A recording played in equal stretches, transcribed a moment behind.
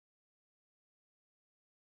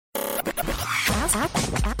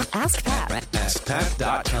AskPat.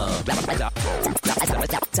 AskPat.com.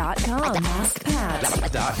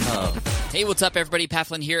 AskPat.com. Hey, what's up, everybody? Pat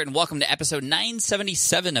Flynn here, and welcome to episode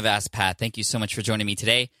 977 of Ask Pat. Thank you so much for joining me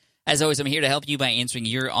today. As always, I'm here to help you by answering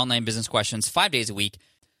your online business questions 5 days a week.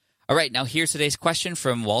 All right, now here's today's question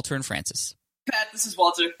from Walter and Francis. Pat, this is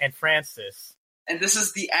Walter. And Francis. And this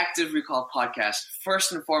is the Active Recall podcast.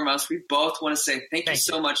 First and foremost, we both want to say thank you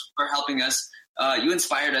so much for helping us. You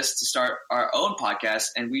inspired us to start our own podcast,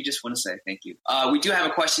 and we just want to say thank you. We do have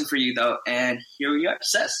a question for you, though, and here we are. It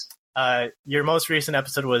says, your most recent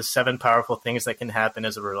episode was 7 powerful things that can happen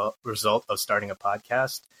as a result of starting a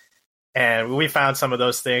podcast. And we found some of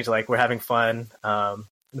those things, like we're having fun,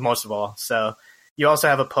 most of all. So you also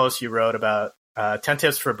have a post you wrote about 10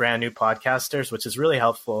 tips for brand new podcasters, which is really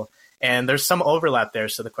helpful. And there's some overlap there.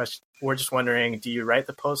 So the question, we're just wondering, do you write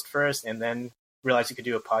the post first and then realize you could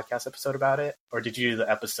do a podcast episode about it? Or did you do the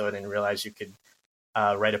episode and realize you could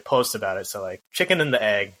write a post about it? So like chicken and the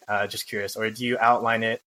egg, just curious. Or do you outline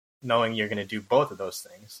it knowing you're going to do both of those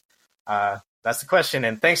things? That's the question.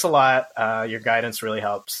 And thanks a lot. Your guidance really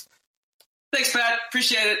helps. Thanks, Pat.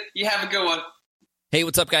 Appreciate it. You have a good one. Hey,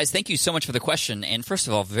 what's up, guys? Thank you so much for the question. And first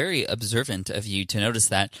of all, very observant of you to notice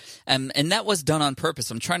that. And that was done on purpose.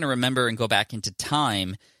 I'm trying to remember and go back into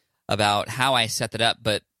time about how I set that up.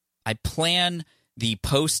 But I plan the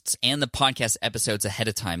posts and the podcast episodes ahead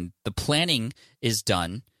of time. The planning is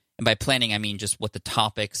done. And by planning, I mean just what the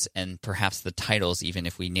topics and perhaps the titles, even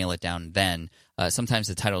if we nail it down then. Sometimes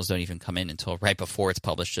the titles don't even come in until right before it's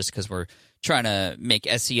published just because we're trying to make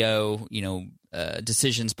SEO,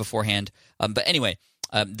 decisions beforehand. But anyway,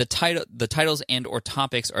 the titles and or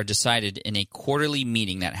topics are decided in a quarterly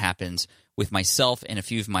meeting that happens with myself and a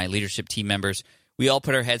few of my leadership team members. We all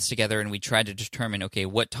put our heads together and we try to determine, okay,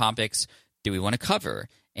 what topics do we want to cover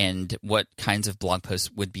and what kinds of blog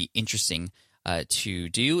posts would be interesting to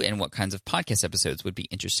do and what kinds of podcast episodes would be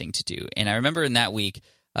interesting to do. And I remember in that week,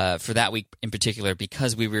 for that week in particular,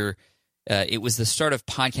 because we were it was the start of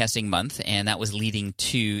podcasting month, and that was leading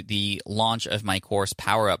to the launch of my course,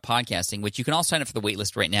 Power Up Podcasting, which you can all sign up for the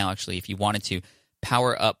waitlist right now, actually, if you wanted to.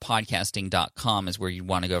 PowerUpPodcasting.com is where you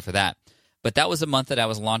want to go for that. But that was the month that I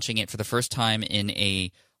was launching it for the first time in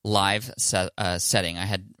a live setting. I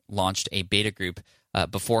had launched a beta group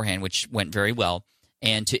beforehand, which went very well.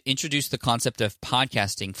 And to introduce the concept of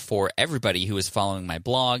podcasting for everybody who is following my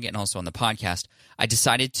blog and also on the podcast, I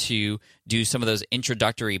decided to do some of those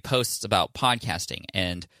introductory posts about podcasting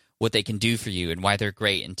and what they can do for you and why they're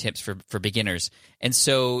great and tips for beginners. And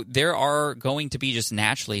so there are going to be just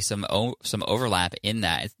naturally some overlap in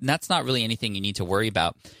that. And that's not really anything you need to worry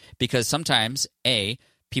about because sometimes, A,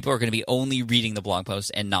 people are going to be only reading the blog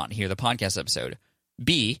post and not hear the podcast episode.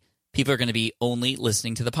 B, people are going to be only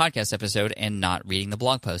listening to the podcast episode and not reading the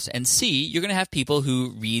blog post. And C, you're going to have people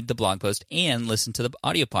who read the blog post and listen to the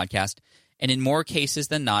audio podcast. And in more cases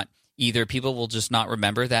than not, either people will just not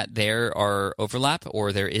remember that there are overlap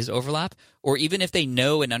or there is overlap, or even if they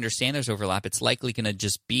know and understand there's overlap, it's likely going to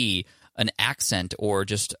just be an accent or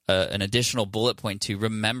just an additional bullet point to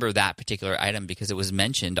remember that particular item because it was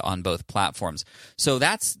mentioned on both platforms. So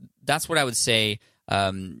that's what I would say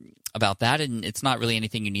about that, and it's not really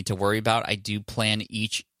anything you need to worry about. I do plan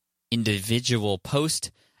each individual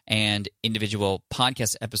post and individual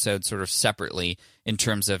podcast episode sort of separately in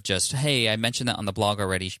terms of just, hey, I mentioned that on the blog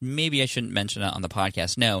already. Maybe I shouldn't mention that on the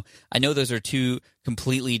podcast. No, I know those are two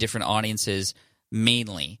completely different audiences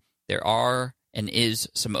mainly. There are and is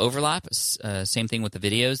some overlap. Same thing with the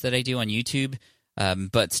videos that I do on YouTube.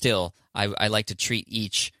 But still, I like to treat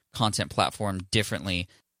each content platform differently.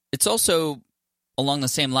 It's also along the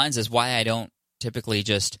same lines as why I don't typically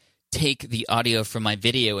just take the audio from my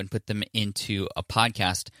video and put them into a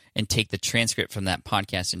podcast and take the transcript from that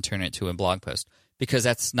podcast and turn it to a blog post, because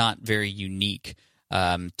that's not very unique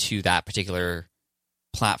to that particular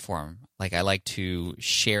platform. Like, I like to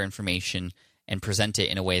share information and present it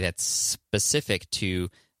in a way that's specific to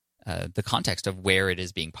the context of where it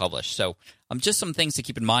is being published. So just some things to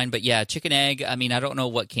keep in mind. But yeah, chicken egg, I mean, I don't know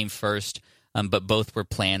what came first, but both were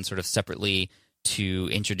planned sort of separately to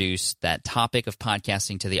introduce that topic of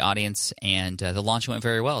podcasting to the audience, and the launch went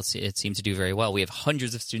very well. It seemed to do very well. We have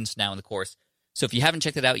hundreds of students now in the course. So if you haven't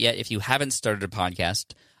checked it out yet, if you haven't started a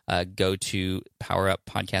podcast, go to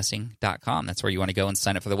poweruppodcasting.com. That's where you want to go and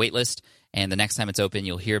sign up for the waitlist, and the next time it's open,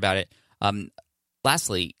 you'll hear about it.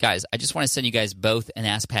 Lastly, guys, I just want to send you guys both an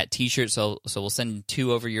Ask Pat t-shirt, so we'll send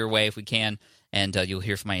 2 over your way if we can, and you'll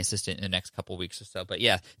hear from my assistant in the next couple of weeks or so. But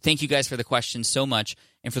yeah, thank you guys for the questions so much.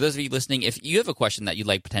 And for those of you listening, if you have a question that you'd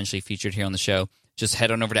like potentially featured here on the show, just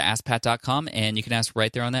head on over to askpat.com, and you can ask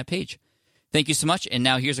right there on that page. Thank you so much. And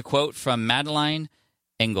now here's a quote from Madeleine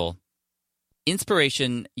Engel.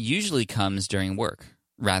 Inspiration usually comes during work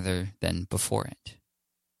rather than before it.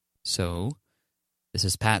 So, this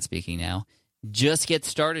is Pat speaking now. Just get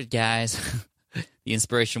started, guys. The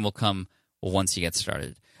inspiration will come once you get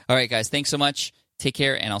started. All right, guys, thanks so much. Take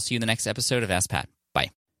care, and I'll see you in the next episode of Ask Pat.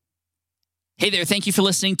 Bye. Hey there, thank you for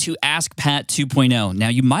listening to Ask Pat 2.0. Now,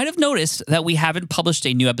 you might have noticed that we haven't published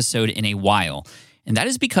a new episode in a while, and that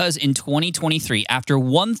is because in 2023, after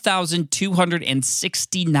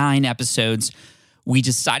 1,269 episodes, we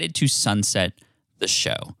decided to sunset the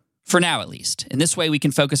show. For now, at least. In this way, we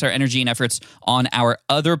can focus our energy and efforts on our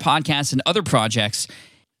other podcasts and other projects.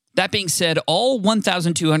 That being said, all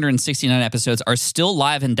 1,269 episodes are still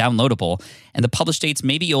live and downloadable, and the published dates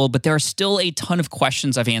may be old, but there are still a ton of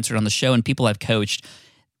questions I've answered on the show and people I've coached.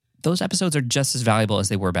 Those episodes are just as valuable as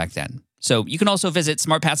they were back then. So you can also visit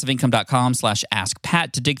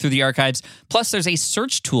smartpassiveincome.com/askpat to dig through the archives. Plus, there's a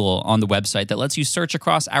search tool on the website that lets you search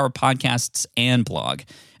across our podcasts and blog.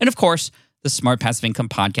 And of course, the Smart Passive Income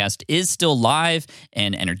podcast is still live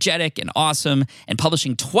and energetic and awesome and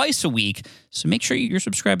publishing twice a week. So make sure you're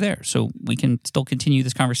subscribed there so we can still continue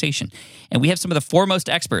this conversation. And we have some of the foremost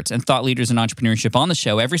experts and thought leaders in entrepreneurship on the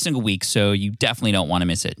show every single week, so you definitely don't want to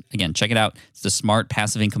miss it. Again, check it out. It's the Smart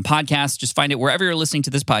Passive Income podcast. Just find it wherever you're listening to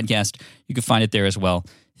this podcast. You can find it there as well.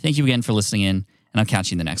 Thank you again for listening in, and I'll catch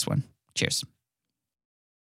you in the next one. Cheers.